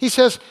temple. He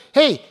says,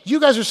 hey, you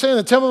guys are saying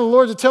the temple of the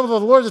Lord, the temple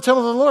of the Lord, the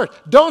temple of the Lord.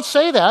 Don't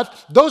say that.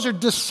 Those are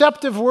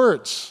deceptive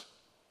words.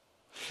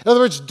 In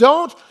other words,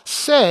 don't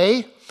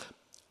say,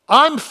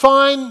 I'm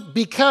fine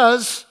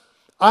because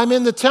I'm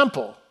in the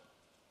temple.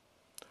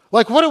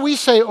 Like, what do we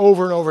say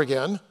over and over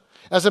again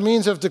as a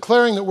means of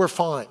declaring that we're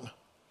fine?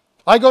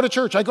 I go to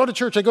church, I go to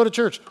church, I go to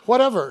church,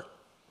 whatever.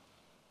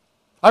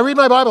 I read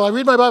my Bible, I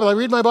read my Bible, I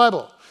read my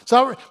Bible.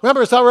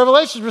 Remember, it's not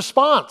Revelation's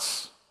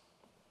response.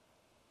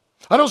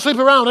 I don't sleep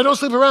around, I don't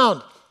sleep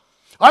around.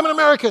 I'm an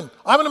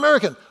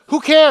American.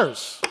 Who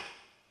cares?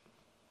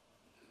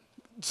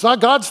 It's not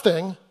God's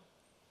thing.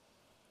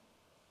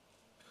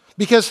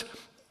 Because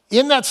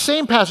in that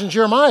same passage in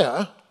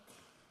Jeremiah,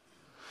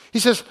 he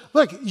says,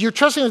 look, you're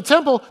trusting in the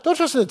temple. Don't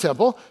trust in the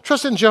temple.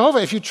 Trust in Jehovah.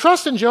 If you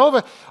trust in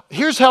Jehovah,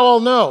 here's how I'll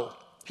know.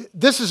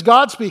 This is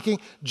God speaking,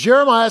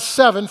 Jeremiah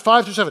 7,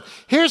 5 through 7.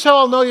 Here's how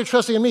I'll know you're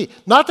trusting in me.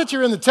 Not that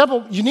you're in the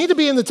temple. You need to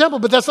be in the temple,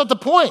 but that's not the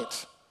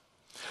point.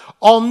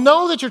 I'll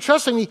know that you're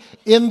trusting me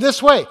in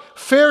this way.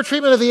 Fair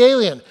treatment of the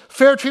alien,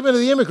 fair treatment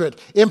of the immigrant,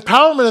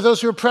 empowerment of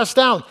those who are pressed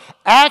down,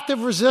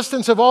 active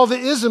resistance of all the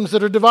isms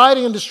that are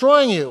dividing and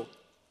destroying you.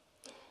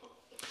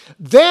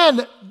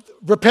 Then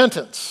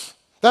repentance.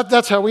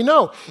 That's how we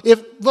know.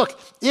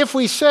 If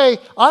we say,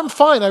 I'm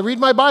fine, I read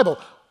my Bible.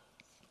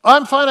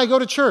 I'm fine, I go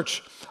to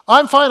church.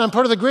 I'm fine, I'm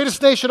part of the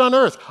greatest nation on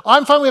earth.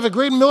 I'm fine, we have a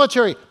great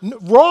military.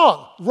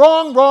 Wrong.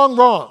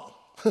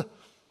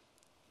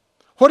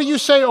 What do you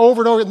say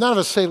over and over? None of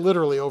us say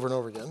literally over and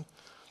over again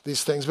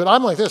these things, but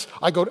I'm like this.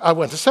 I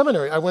went to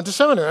seminary. I went to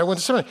seminary. I went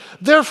to seminary.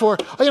 Therefore,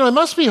 I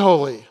must be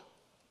holy.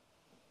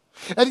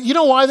 And you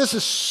know why this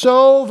is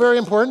so very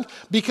important?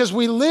 Because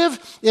we live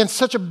in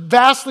such a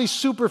vastly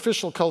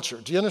superficial culture.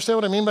 Do you understand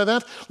what I mean by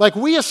that? Like,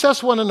 we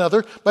assess one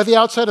another by the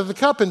outside of the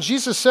cup, and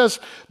Jesus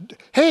says,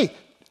 hey,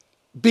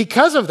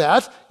 because of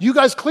that, you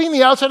guys clean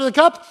the outside of the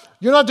cup.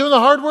 You're not doing the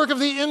hard work of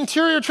the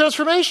interior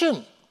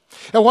transformation.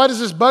 And why does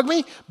this bug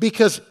me?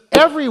 Because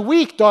every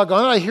week,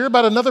 doggone it, I hear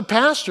about another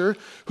pastor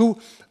who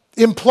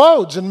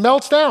implodes and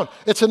melts down.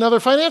 It's another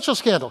financial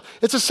scandal.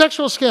 It's a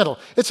sexual scandal.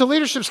 It's a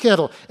leadership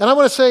scandal. And I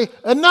want to say,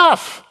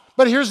 enough.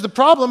 But here's the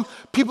problem.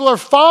 People are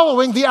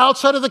following the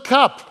outside of the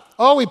cup.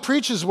 Oh, he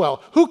preaches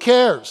well. Who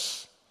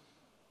cares?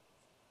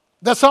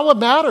 That's not what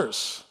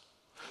matters.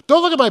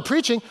 Don't look at my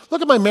preaching.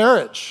 Look at my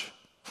marriage.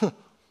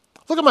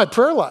 Look at my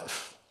prayer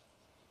life.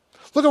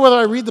 Look at whether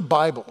I read the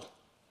Bible.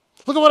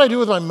 Look at what I do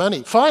with my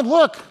money. Fine,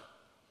 look.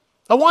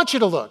 I want you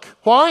to look.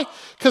 Why?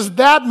 Because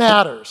that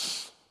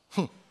matters.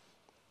 And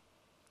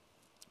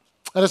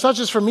it's not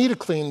just for me to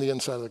clean the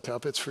inside of the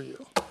cup, it's for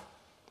you.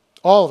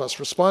 All of us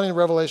responding to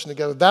Revelation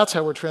together. That's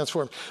how we're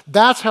transformed.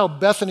 That's how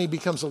Bethany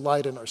becomes a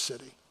light in our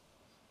city.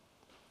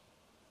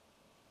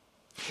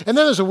 And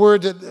then there's a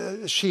word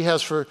that she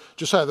has for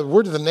Josiah. The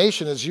word of the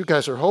nation is, you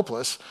guys are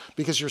hopeless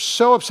because you're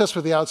so obsessed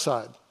with the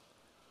outside.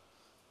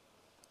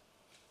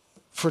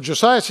 For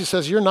Josiah, she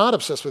says, you're not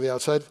obsessed with the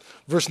outside.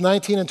 Verse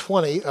 19 and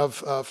 20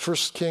 of 1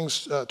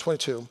 Kings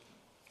 22.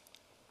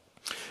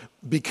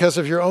 Because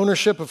of your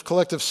ownership of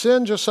collective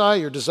sin, Josiah,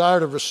 your desire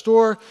to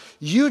restore,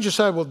 you,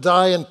 Josiah, will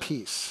die in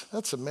peace.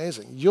 That's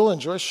amazing. You'll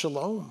enjoy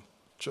shalom,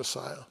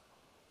 Josiah.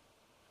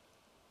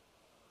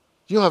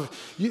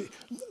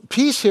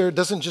 Peace here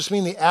doesn't just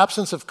mean the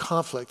absence of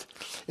conflict.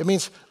 It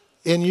means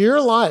in your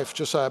life,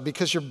 Josiah,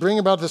 because you're bringing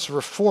about this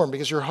reform,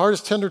 because your heart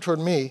is tender toward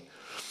me,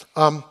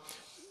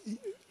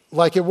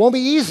 like it won't be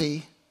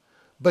easy,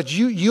 but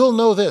you'll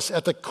know this.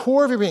 At the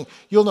core of your being,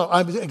 you'll know,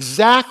 I'm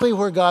exactly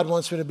where God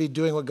wants me to be,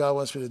 doing what God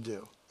wants me to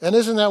do. And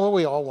isn't that what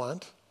we all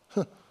want?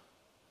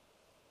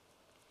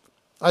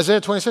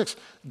 Isaiah 26,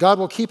 God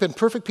will keep in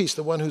perfect peace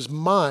the one whose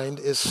mind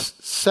is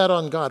set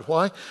on God.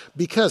 Why?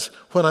 Because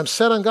when I'm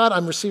set on God,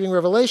 I'm receiving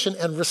revelation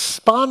and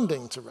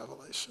responding to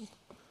revelation.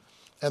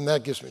 And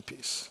that gives me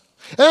peace.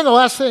 And then the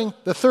last thing,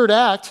 the third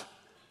act,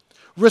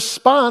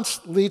 response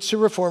leads to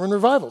reform and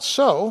revival.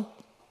 So,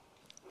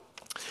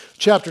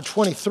 chapter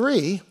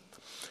 23,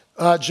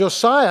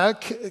 Josiah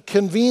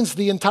convenes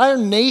the entire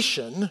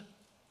nation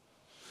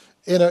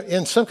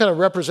in some kind of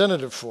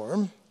representative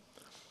form.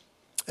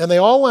 And they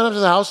all went up to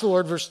the house of the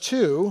Lord, verse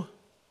 2.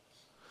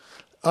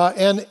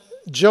 And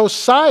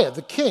Josiah,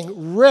 the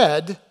king,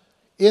 read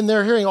in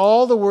their hearing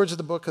all the words of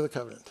the book of the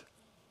covenant.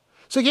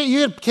 So can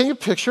you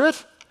picture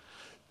it?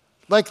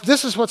 Like,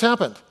 this is what's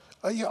happened.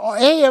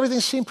 Hey, everything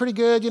seemed pretty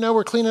good.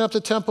 We're cleaning up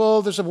the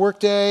temple. There's a work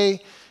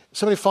day.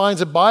 Somebody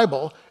finds a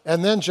Bible,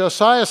 and then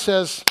Josiah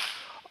says,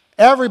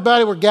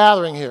 everybody, we're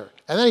gathering here.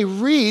 And then he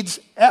reads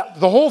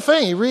the whole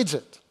thing. He reads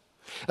it.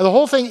 And the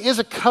whole thing is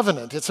a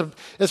covenant. It's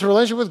a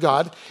relationship with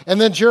God.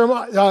 And then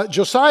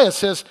Josiah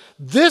says,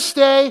 this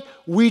day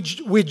we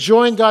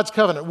join God's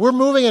covenant. We're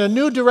moving in a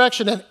new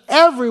direction, and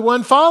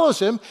everyone follows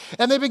him,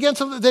 and they begin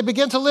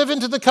to live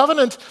into the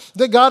covenant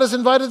that God has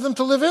invited them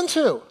to live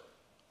into.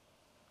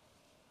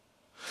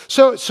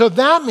 So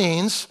that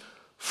means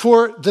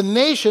for the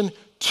nation,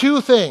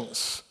 two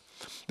things.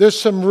 There's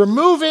some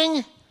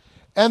removing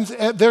and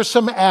there's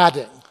some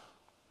adding.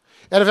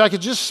 And if I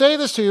could just say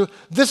this to you,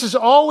 this is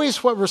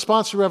always what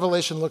response to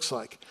revelation looks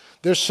like.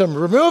 There's some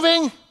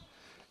removing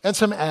and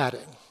some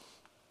adding.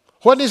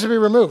 What needs to be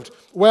removed?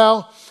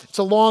 Well, it's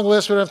a long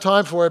list. We don't have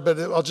time for it, but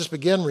I'll just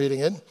begin reading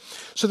it.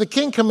 So the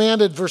king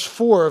commanded, verse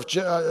 4 of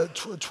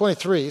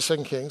 23,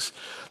 2 Kings,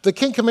 the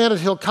king commanded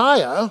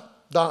Hilkiah,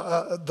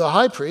 the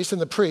high priest,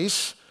 and the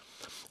priests,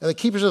 and the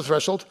keepers of the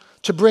threshold,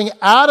 to bring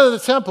out of the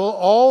temple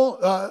all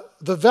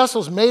the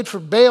vessels made for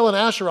Baal and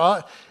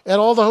Asherah and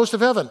all the host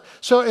of heaven.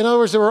 So in other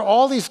words, there were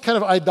all these kind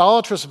of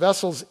idolatrous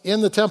vessels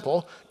in the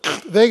temple.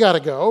 They got to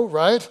go,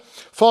 right?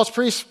 False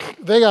priests,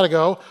 they got to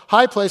go.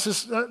 High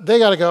places, they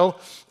got to go.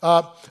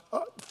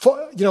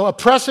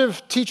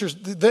 Oppressive teachers,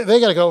 they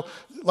got to go.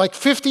 Like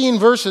 15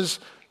 verses,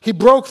 he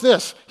broke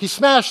this. He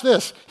smashed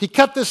this. He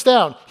cut this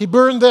down. He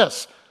burned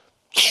this.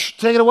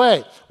 Take it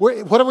away.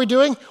 What are we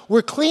doing?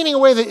 We're cleaning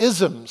away the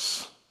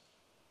isms.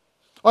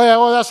 Oh yeah,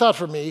 well, that's not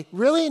for me.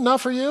 Really? Not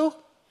for you?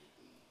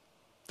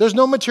 There's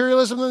no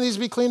materialism that needs to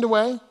be cleaned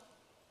away?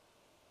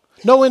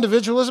 No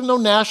individualism? No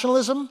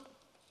nationalism?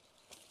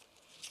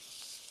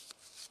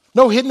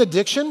 No hidden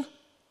addiction?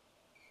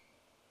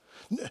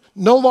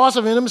 No loss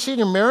of intimacy in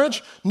your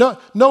marriage?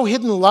 No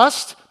hidden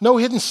lust? No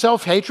hidden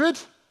self-hatred?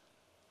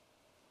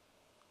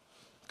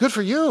 Good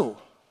for you.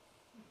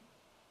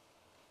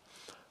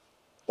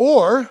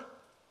 Or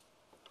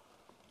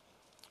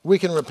we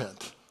can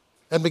repent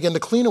and begin to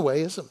clean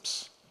away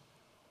isms.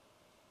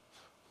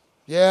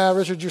 Yeah,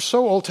 Richard, you're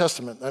so Old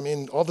Testament. I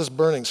mean, all this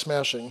burning,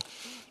 smashing.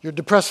 You're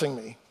depressing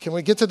me. Can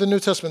we get to the New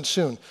Testament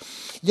soon?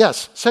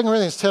 Yes, 2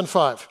 Corinthians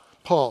 10:5,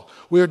 Paul.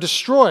 We are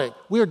destroying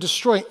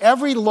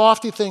every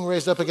lofty thing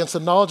raised up against the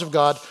knowledge of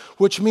God,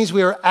 which means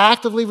we are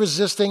actively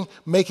resisting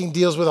making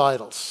deals with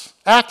idols.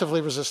 Actively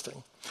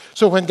resisting.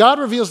 So when God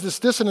reveals this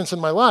dissonance in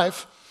my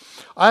life,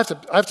 I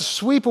have to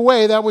sweep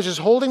away that which is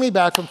holding me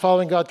back from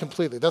following God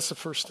completely. That's the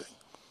first thing.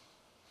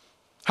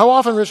 How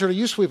often, Richard, are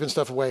you sweeping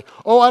stuff away?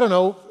 Oh, I don't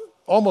know,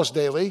 almost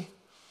daily.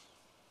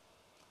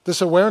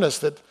 This awareness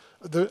that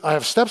I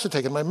have steps to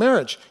take in my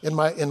marriage, in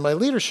my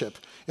leadership,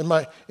 in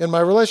my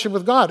relationship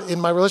with God, in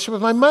my relationship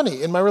with my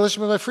money, in my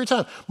relationship with my free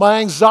time, my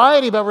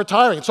anxiety about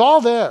retiring. It's all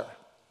there.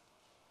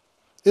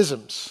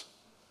 Isms.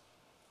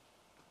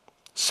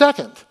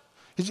 Second,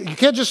 you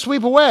can't just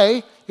sweep away.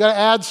 You got to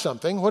add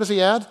something. What does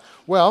he add?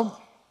 Well,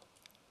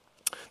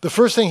 the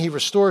first thing he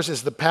restores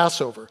is the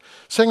Passover.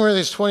 2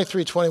 Corinthians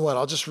 23:21.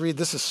 I'll just read.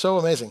 This is so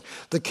amazing.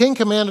 The king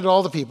commanded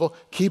all the people,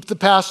 keep the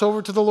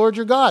Passover to the Lord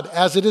your God,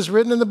 as it is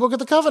written in the book of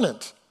the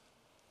covenant.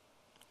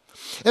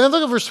 And then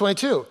look at verse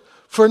 22.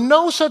 For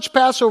no such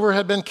Passover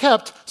had been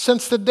kept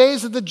since the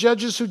days of the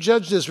judges who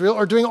judged Israel,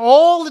 or during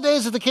all the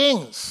days of the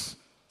kings.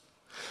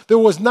 There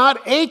was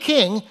not a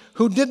king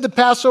who did the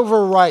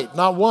Passover right,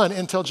 not one,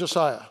 until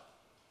Josiah.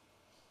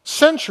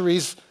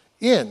 Centuries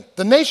in.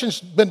 The nation's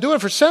been doing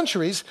it for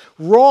centuries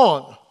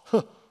wrong.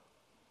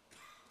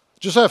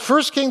 Josiah,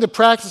 first king to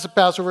practice the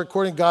Passover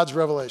according to God's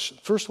revelation.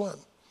 First one.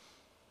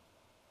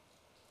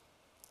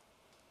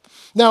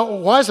 Now,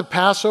 why is the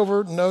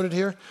Passover noted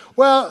here?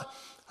 Well,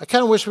 I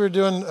kind of wish we were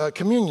doing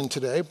communion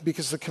today,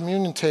 because the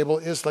communion table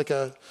is like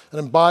an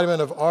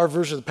embodiment of our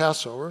version of the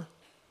Passover.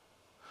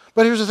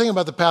 But here's the thing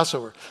about the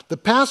Passover. The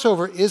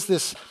Passover is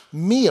this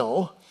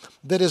meal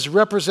that is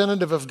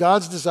representative of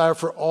God's desire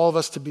for all of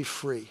us to be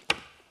free.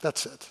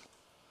 That's it.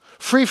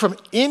 Free from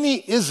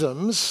any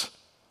isms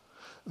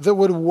that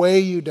would weigh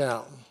you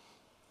down.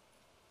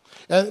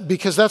 And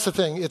because that's the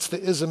thing, it's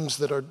the isms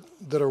that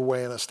are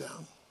weighing us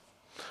down.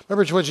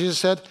 Remember what Jesus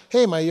said?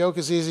 Hey, my yoke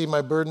is easy,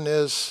 my burden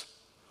is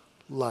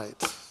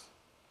light.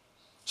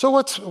 So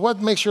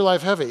what makes your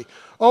life heavy?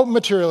 Oh,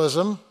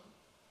 materialism.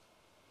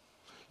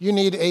 You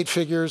need 8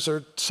 figures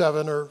or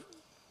 7 or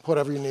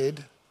whatever you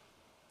need.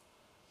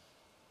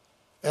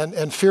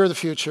 And fear of the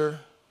future.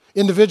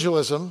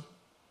 Individualism.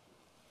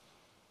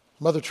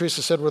 Mother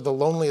Teresa said we're the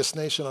loneliest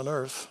nation on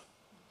earth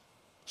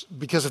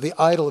because of the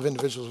idol of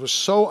individuals. We're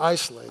so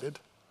isolated.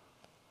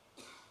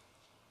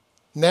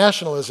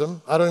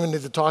 Nationalism. I don't even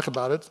need to talk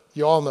about it.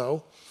 You all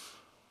know.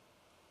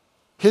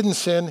 Hidden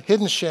sin,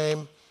 hidden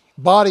shame,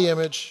 body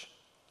image,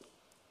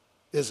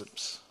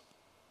 isms.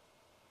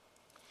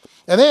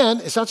 And then,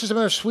 it's not just a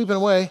matter of sweeping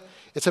away,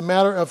 it's a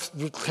matter of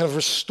kind of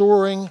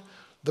restoring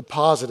the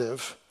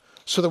positive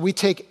so that we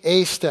take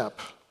a step.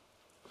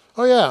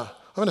 Oh yeah,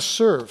 I'm going to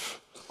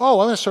serve. Oh,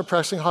 I'm going to start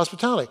practicing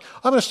hospitality.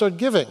 I'm going to start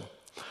giving.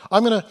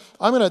 I'm going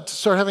to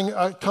start having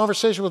a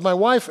conversation with my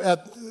wife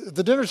at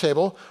the dinner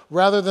table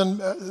rather than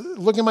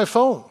looking at my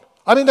phone.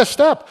 I mean, a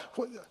step,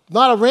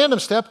 not a random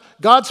step.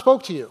 God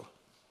spoke to you.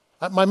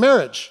 My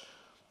marriage,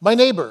 my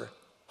neighbor,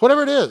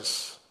 whatever it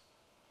is.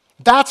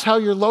 That's how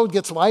your load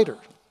gets lighter.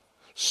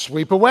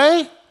 Sweep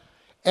away,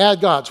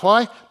 add God's.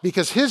 Why?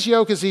 Because his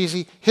yoke is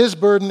easy, his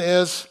burden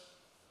is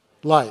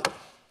light.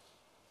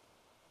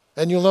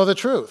 And you'll know the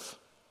truth.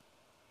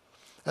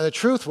 And the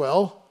truth,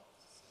 well,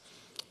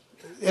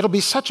 it'll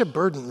be such a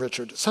burden,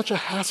 Richard, such a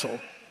hassle.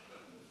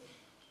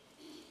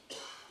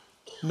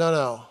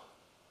 No.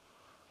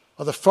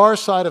 On the far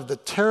side of the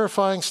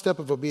terrifying step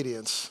of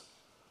obedience,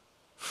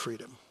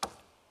 freedom.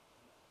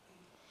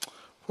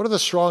 What are the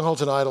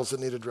strongholds and idols that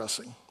need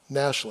addressing,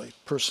 nationally,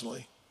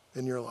 personally,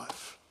 in your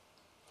life?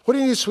 What do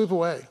you need to sweep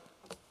away?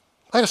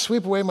 I got to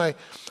sweep away my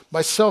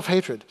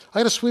self-hatred. I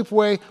got to sweep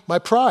away my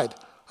pride.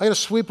 I got to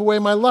sweep away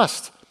my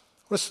lust.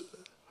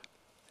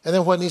 And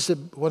then what needs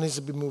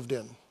to be moved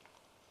in?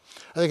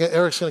 I think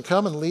Eric's going to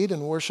come and lead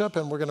and worship,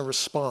 and we're going to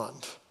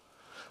respond.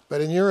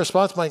 But in your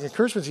response, my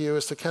encouragement to you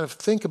is to kind of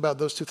think about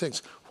those two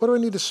things. What do I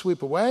need to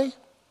sweep away?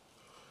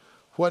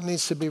 What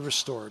needs to be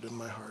restored in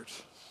my heart?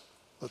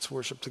 Let's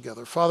worship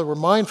together. Father, we're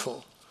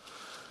mindful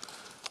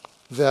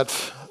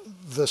that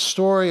the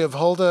story of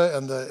Huldah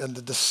and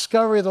the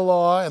discovery of the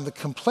law and the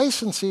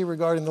complacency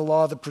regarding the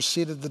law that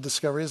preceded the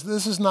discovery,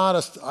 this is not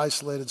an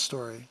isolated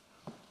story.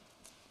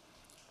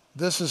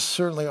 This is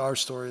certainly our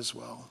story as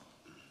well.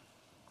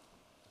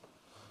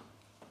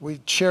 We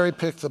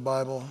cherry-pick the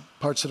Bible,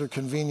 parts that are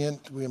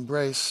convenient, we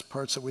embrace,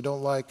 parts that we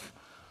don't like,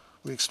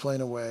 we explain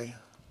away.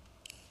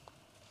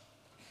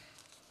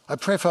 I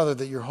pray, Father,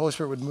 that your Holy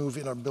Spirit would move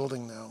in our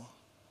building now,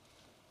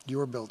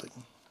 your building,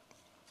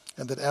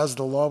 and that as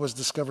the law was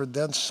discovered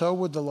then, so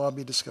would the law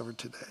be discovered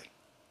today.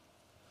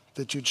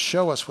 That you'd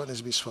show us what needs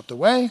to be swept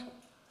away,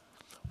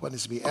 what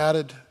needs to be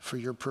added for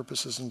your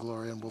purposes and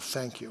glory, and we'll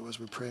thank you as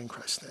we pray in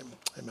Christ's name.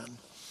 Amen.